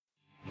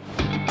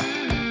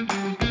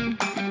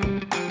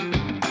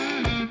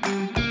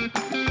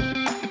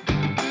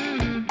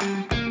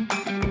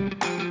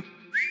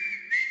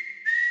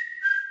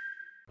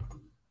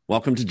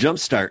Welcome to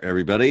Jumpstart,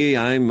 everybody.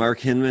 I'm Mark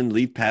Hinman,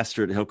 lead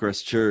pastor at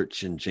Hillcrest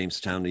Church in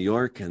Jamestown, New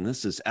York, and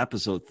this is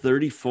episode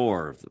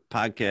 34 of the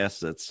podcast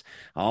that's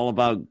all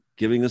about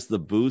giving us the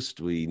boost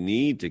we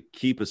need to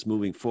keep us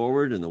moving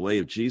forward in the way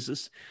of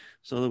Jesus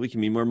so that we can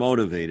be more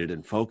motivated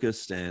and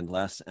focused and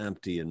less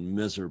empty and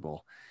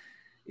miserable.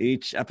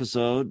 Each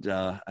episode,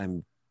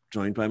 I'm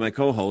joined by my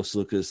co-host,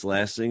 Lucas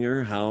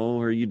Lassinger. How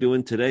are you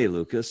doing today,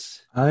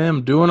 Lucas? I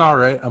am doing all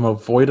right. I'm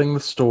avoiding the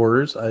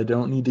stores. I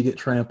don't need to get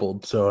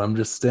trampled, so I'm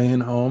just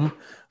staying home.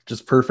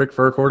 Just perfect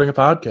for recording a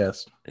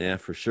podcast. Yeah,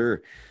 for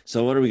sure.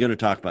 So what are we going to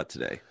talk about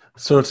today?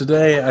 So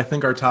today, I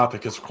think our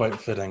topic is quite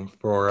fitting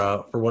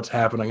for what's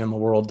happening in the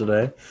world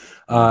today.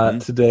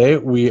 Today,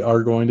 we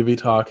are going to be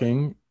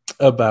talking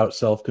about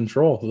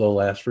self-control, the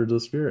last fruit of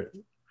the Spirit.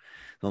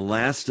 The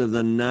last of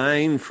the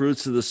 9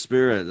 fruits of the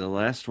Spirit, the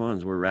last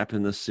ones. We're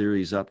wrapping this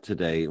series up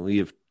today. We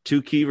have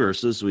 2 key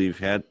verses we've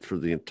had for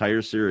the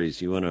entire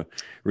series. You want to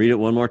read it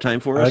one more time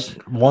for us?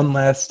 One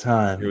last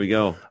time. Here we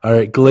go. All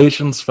right,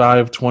 Galatians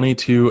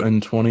 5:22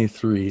 and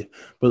 23.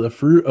 But the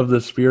fruit of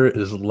the Spirit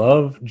is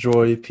love,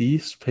 joy,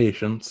 peace,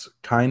 patience,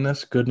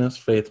 kindness, goodness,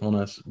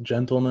 faithfulness,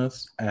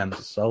 gentleness, and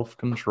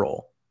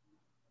self-control.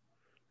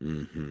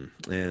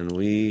 And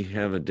we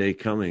have a day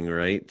coming,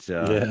 right?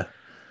 Yeah.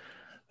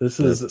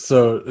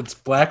 So it's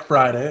Black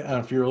Friday,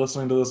 and if you're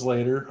listening to this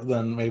later,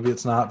 then maybe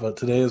it's not, but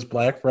today is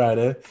Black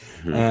Friday,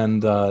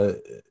 and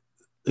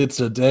it's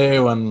a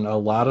day when a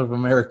lot of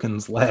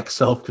Americans lack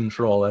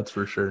self-control, that's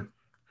for sure.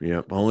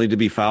 Yep, only to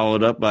be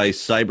followed up by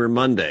Cyber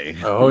Monday.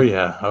 Oh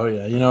yeah.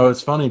 You know,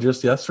 it's funny,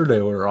 just yesterday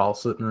we were all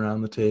sitting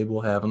around the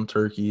table having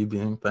turkey,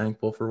 being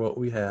thankful for what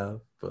we have,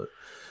 but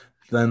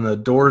then the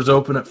doors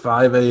open at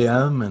 5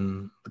 a.m.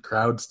 and the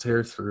crowds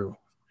tear through.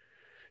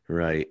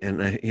 Right.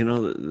 And I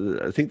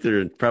think there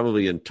are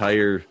probably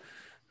entire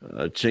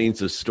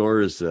chains of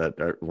stores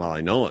that are, well, I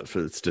know it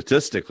for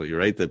statistically,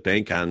 right, that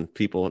bank on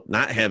people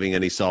not having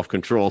any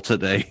self-control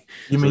today.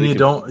 You mean you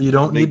don't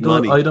need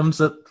the items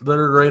that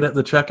are right at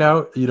the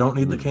checkout? You don't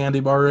need the candy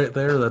bar right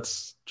there?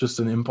 That's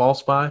just an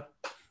impulse buy?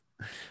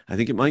 I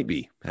think it might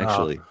be,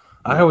 actually.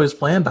 I always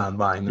planned on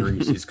buying the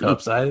Reese's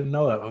cups. I didn't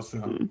know that was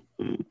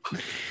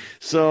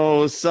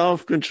So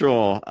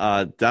self-control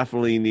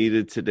definitely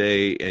needed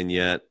today, and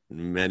yet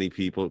many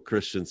people,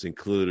 Christians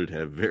included,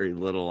 have very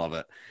little of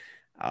it.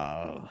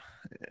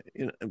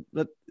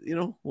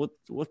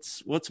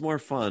 What's more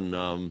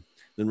fun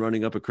than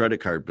running up a credit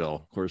card bill?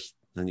 Of course,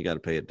 then you got to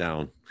pay it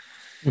down.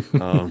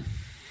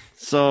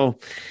 So,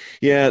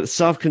 yeah, the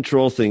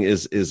self-control thing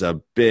is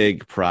a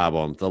big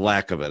problem. The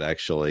lack of it,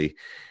 actually.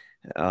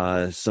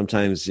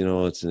 Sometimes,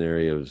 it's an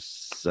area of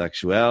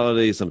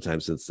sexuality.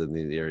 Sometimes it's in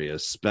the area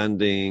of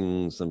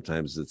spending.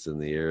 Sometimes it's in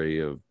the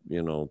area of,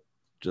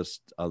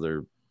 just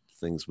other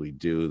things we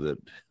do that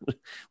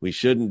we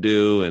shouldn't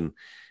do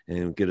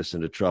and get us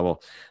into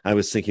trouble. I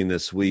was thinking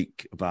this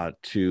week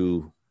about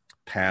 2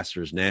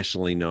 pastors,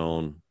 nationally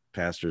known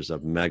pastors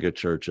of mega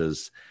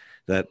churches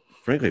that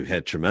frankly have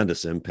had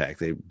tremendous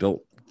impact. They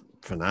built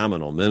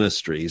phenomenal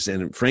ministries,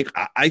 and Frank,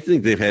 I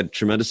think they've had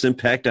tremendous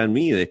impact on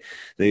me.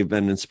 They've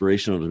been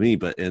inspirational to me,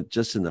 but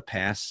just in the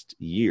past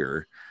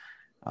year,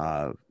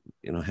 had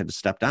to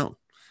step down.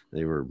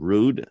 They were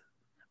rude,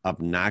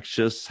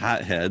 obnoxious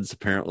hotheads,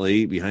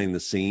 apparently behind the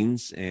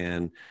scenes,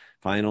 and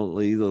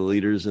finally the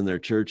leaders in their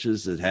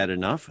churches had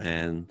enough,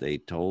 and they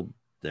told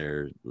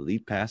their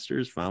lead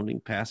pastors, founding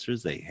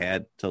pastors, they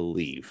had to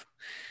leave.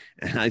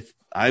 And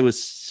I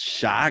was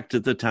shocked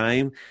at the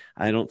time.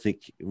 I don't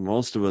think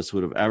most of us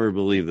would have ever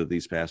believed that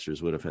these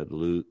pastors would have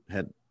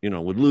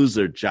would lose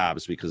their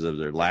jobs because of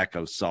their lack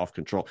of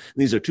self-control.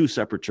 And these are 2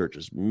 separate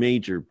churches,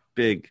 major,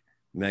 big,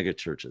 mega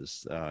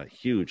churches,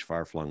 huge,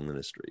 far-flung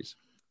ministries.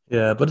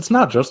 Yeah, but it's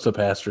not just a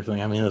pastor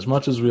thing. I mean, as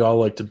much as we all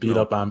like to beat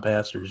up on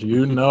pastors,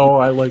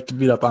 I like to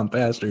beat up on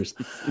pastors.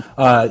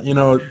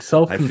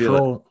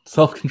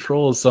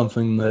 Self-control is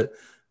something that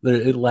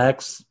it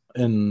lacks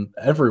in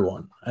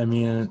everyone. I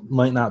mean, it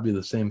might not be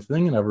the same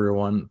thing in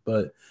everyone,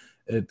 but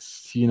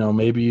it's,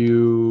 maybe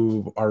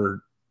you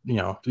are,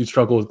 you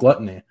struggle with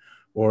gluttony,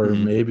 or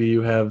maybe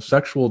you have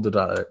sexual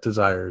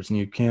desires and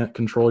you can't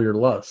control your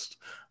lust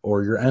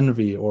or your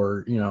envy,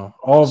 or,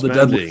 all of the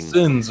deadly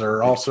sins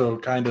are also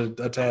kind of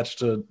attached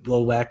to the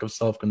lack of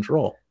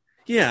self-control.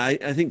 Yeah,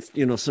 I think,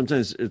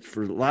 sometimes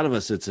for a lot of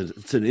us, it's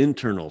an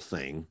internal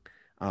thing.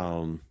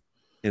 And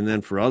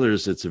then for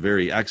others, it's a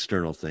very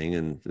external thing.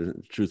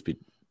 And truth be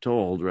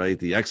told, right,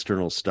 the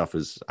external stuff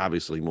is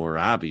obviously more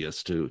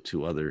obvious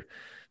to other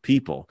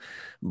people.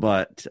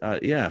 But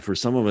for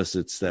some of us,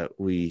 it's that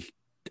we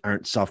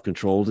aren't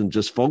self-controlled and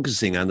just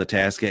focusing on the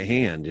task at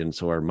hand. And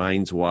so our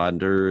minds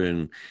wander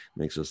and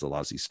makes us a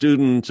lousy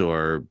student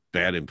or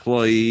bad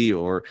employee,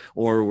 or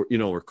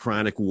we're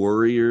chronic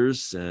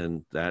worriers,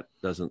 and that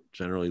doesn't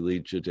generally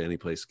lead you to any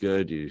place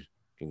good. You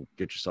can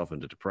get yourself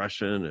into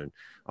depression and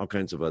all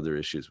kinds of other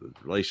issues with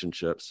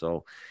relationships.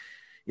 So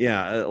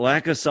yeah,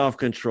 lack of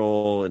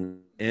self-control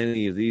in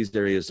any of these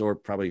areas, or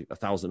probably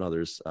 1,000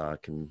 others,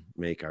 can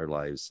make our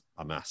lives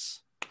a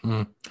mess.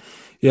 Mm.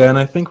 Yeah, and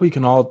I think we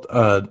can all,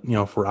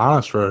 if we're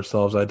honest for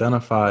ourselves,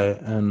 identify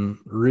and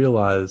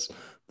realize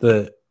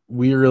that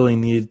we really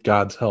need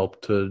God's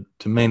help to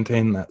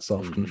maintain that Hmm.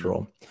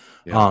 self-control.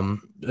 Yeah.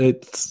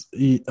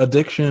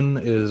 Addiction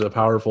is a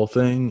powerful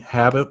thing.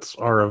 Habits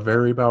are a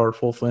very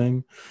powerful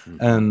thing, Hmm.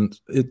 and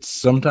it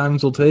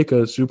sometimes will take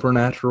a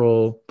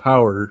supernatural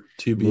power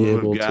to be Move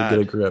of able to get a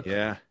God. grip.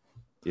 Yeah.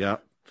 Yeah.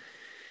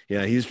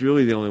 Yeah. He's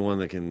really the only one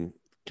that can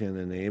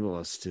enable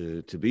us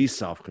to be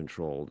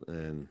self-controlled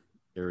in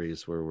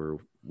areas where we're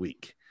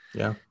weak.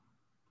 Yeah.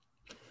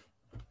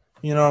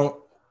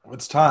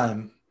 It's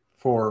time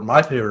for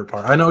my favorite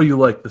part. I know you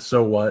like the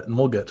so what, and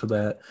we'll get to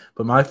that,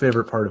 but my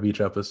favorite part of each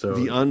The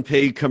episode,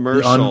 unpaid the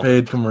commercial.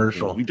 unpaid Yeah,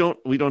 commercial.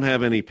 we don't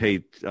have any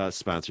paid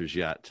sponsors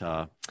yet,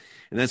 and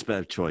that's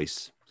bad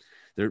choice.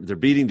 They're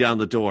beating down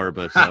the door,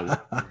 but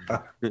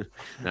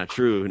not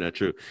true, not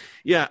true.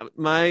 Yeah,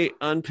 my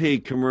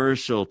unpaid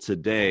commercial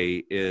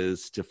today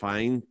is to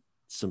find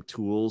some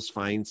tools,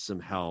 find some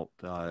help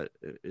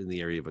in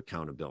the area of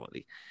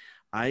accountability.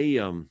 I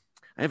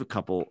have a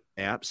couple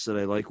apps that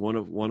I like. One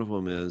of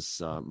them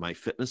is My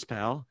Fitness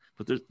Pal,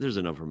 but there's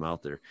a number of them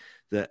out there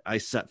that I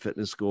set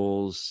fitness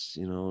goals,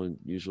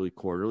 usually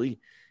quarterly,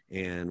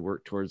 and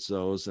work towards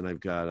those. And I've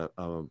got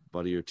a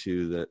buddy or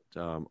two that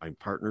I'm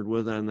partnered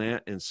with on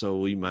that, and so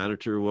we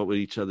monitor what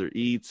each other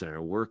eats and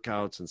our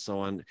workouts and so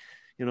on.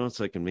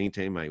 So I can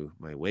maintain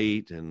my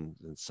weight and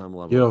some You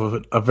level of.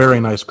 have a very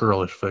nice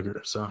girlish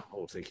figure, so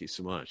Oh, thank you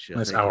so much. Yeah,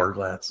 nice thank you.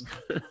 hourglass.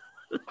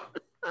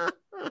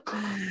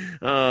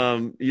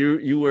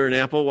 You wear an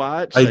Apple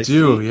Watch, I I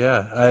do, see.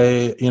 yeah.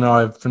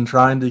 I've been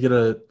trying to get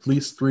at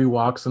least 3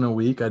 walks in a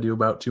week. I do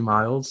about 2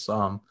 miles.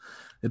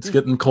 It's Yeah,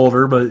 getting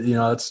colder, but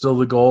that's still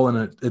the goal,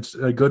 and it's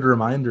a good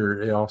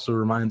reminder. It also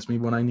reminds me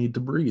when I need to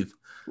breathe.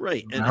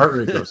 right. My And heart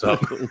rate goes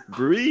up.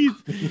 breathe.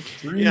 Yeah,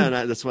 Breathe.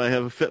 and that's why I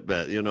have a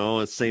Fitbit.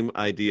 It's same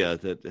idea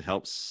that it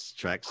helps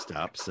track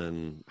steps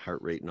and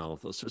heart rate and all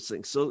of those sorts of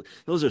things. So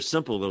those are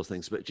simple little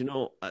things, but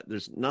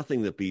there's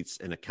nothing that beats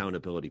an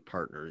accountability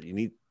partner. You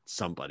need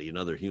somebody,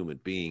 another human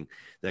being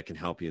that can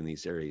help you in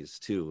these areas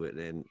too,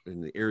 and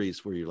in the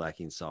areas where you're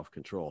lacking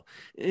self-control.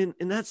 And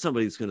not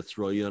somebody that's going to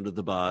throw you under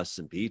the bus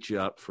and beat you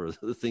up for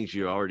the things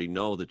you already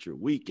know that you're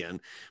weak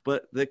in,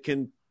 but that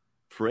can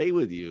pray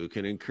with you,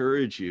 can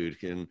encourage you,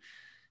 can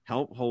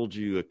help hold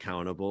you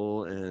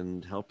accountable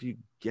and help you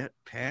get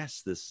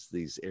past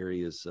these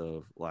areas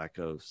of lack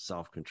of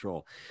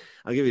self-control.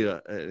 I'll give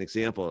you an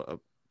example.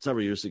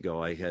 Several years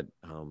ago, I had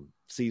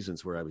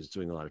seasons where I was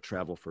doing a lot of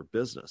travel for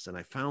business, and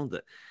I found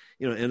that,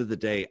 at the end of the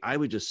day, I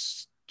would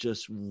just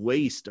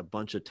waste a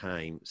bunch of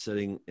time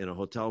sitting in a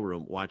hotel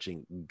room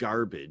watching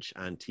garbage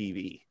on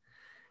TV.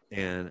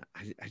 And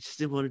I just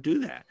didn't want to do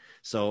that.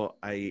 So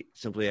I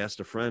simply asked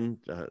a friend,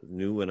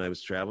 knew when I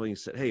was traveling, he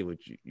said, "Hey, would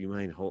you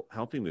mind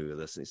helping me with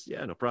this?" And he said,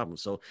 "Yeah, no problem."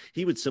 So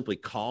he would simply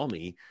call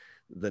me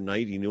the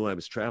night he knew I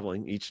was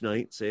traveling each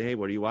night, say, "Hey,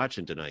 what are you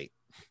watching tonight?"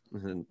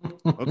 And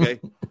okay,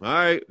 all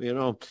right,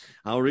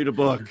 I'll read a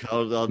book.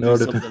 I'll do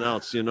Noted. something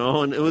else, and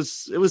it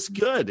was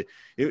good.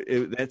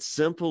 That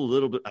simple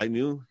little bit. I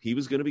knew he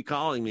was going to be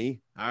calling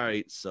me. All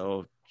right,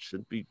 so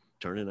should be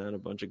turning on a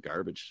bunch of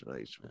garbage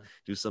tonight.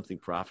 Do something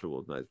profitable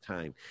with my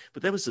time.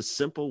 But that was a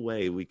simple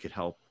way we could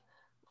help,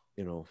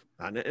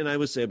 and I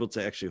was able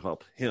to actually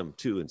help him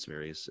too in some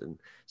areas, and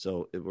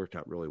so it worked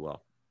out really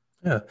well.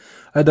 Yeah,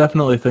 I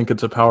definitely think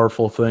it's a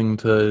powerful thing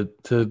to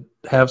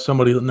have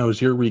somebody that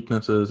knows your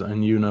weaknesses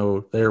and you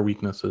know their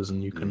weaknesses,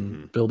 and you can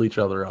Mm-hmm. build each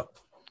other up.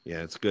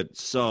 Yeah, it's good.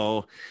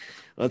 So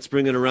let's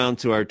bring it around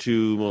to our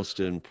two most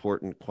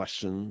important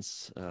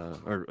questions,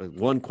 or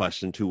one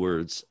question, two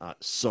words.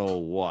 So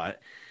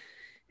what?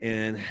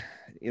 And,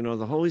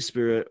 the Holy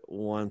Spirit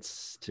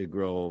wants to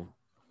grow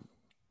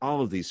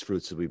all of these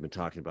fruits that we've been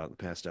talking about in the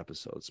past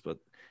episodes, but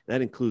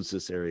that includes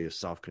this area of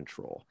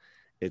self-control.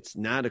 It's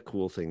not a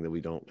cool thing that we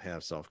don't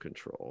have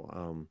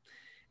self-control.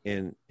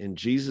 And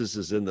Jesus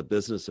is in the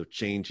business of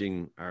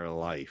changing our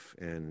life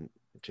and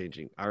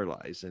changing our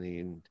lives.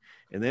 And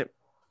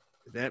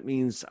that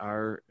means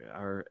our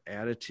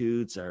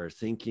attitudes, our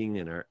thinking,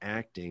 and our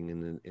acting,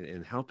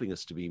 and helping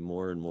us to be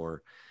more and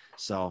more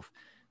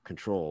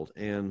self-controlled.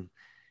 And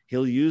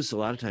he'll use a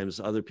lot of times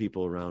other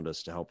people around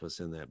us to help us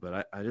in that.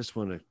 But I just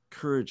want to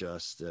encourage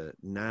us to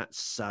not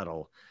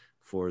settle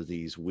for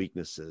these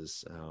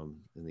weaknesses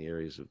in the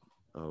areas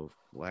of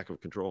lack of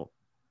control.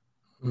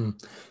 Can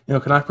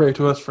I pray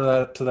to us for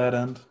that, to that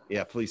end?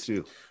 Yeah, please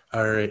do.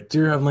 All right.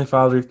 Dear Heavenly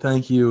Father,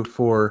 thank you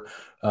for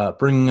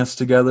bringing us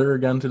together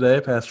again today,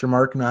 Pastor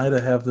Mark and I,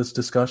 to have this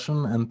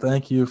discussion. And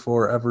thank you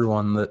for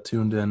everyone that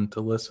tuned in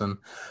to listen.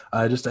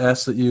 I just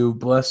ask that you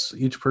bless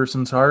each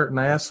person's heart, and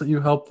I ask that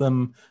you help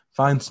them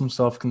find some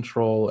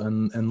self-control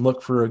and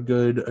look for a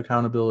good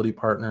accountability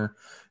partner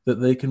that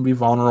they can be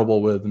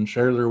vulnerable with and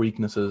share their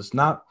weaknesses,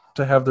 not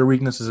to have their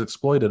weaknesses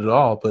exploited at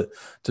all, but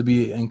to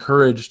be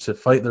encouraged to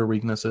fight their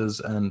weaknesses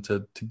and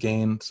to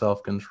gain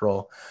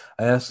self-control.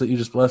 I ask that you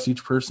just bless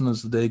each person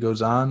as the day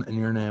goes on. In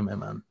your name,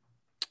 amen.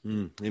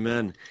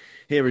 Amen.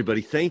 Hey,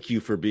 everybody. Thank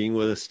you for being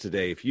with us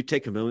today. If you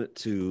take a moment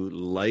to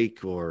like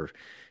or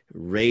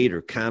rate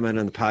or comment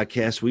on the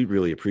podcast. We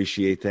really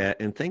appreciate that.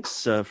 And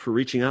thanks for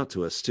reaching out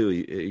to us, too.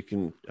 You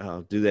can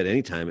do that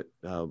anytime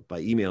by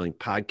emailing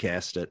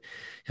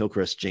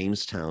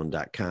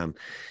podcast@hillcrestjamestown.com.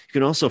 You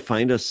can also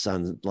find us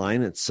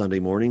online at Sunday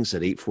mornings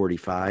at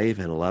 8:45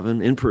 and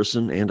 11, in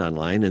person and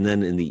online. And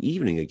then in the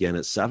evening, again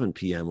at 7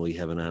 p.m., we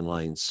have an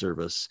online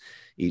service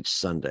each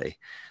Sunday.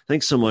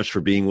 Thanks so much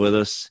for being with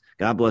us.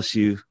 God bless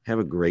you. Have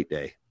a great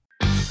day.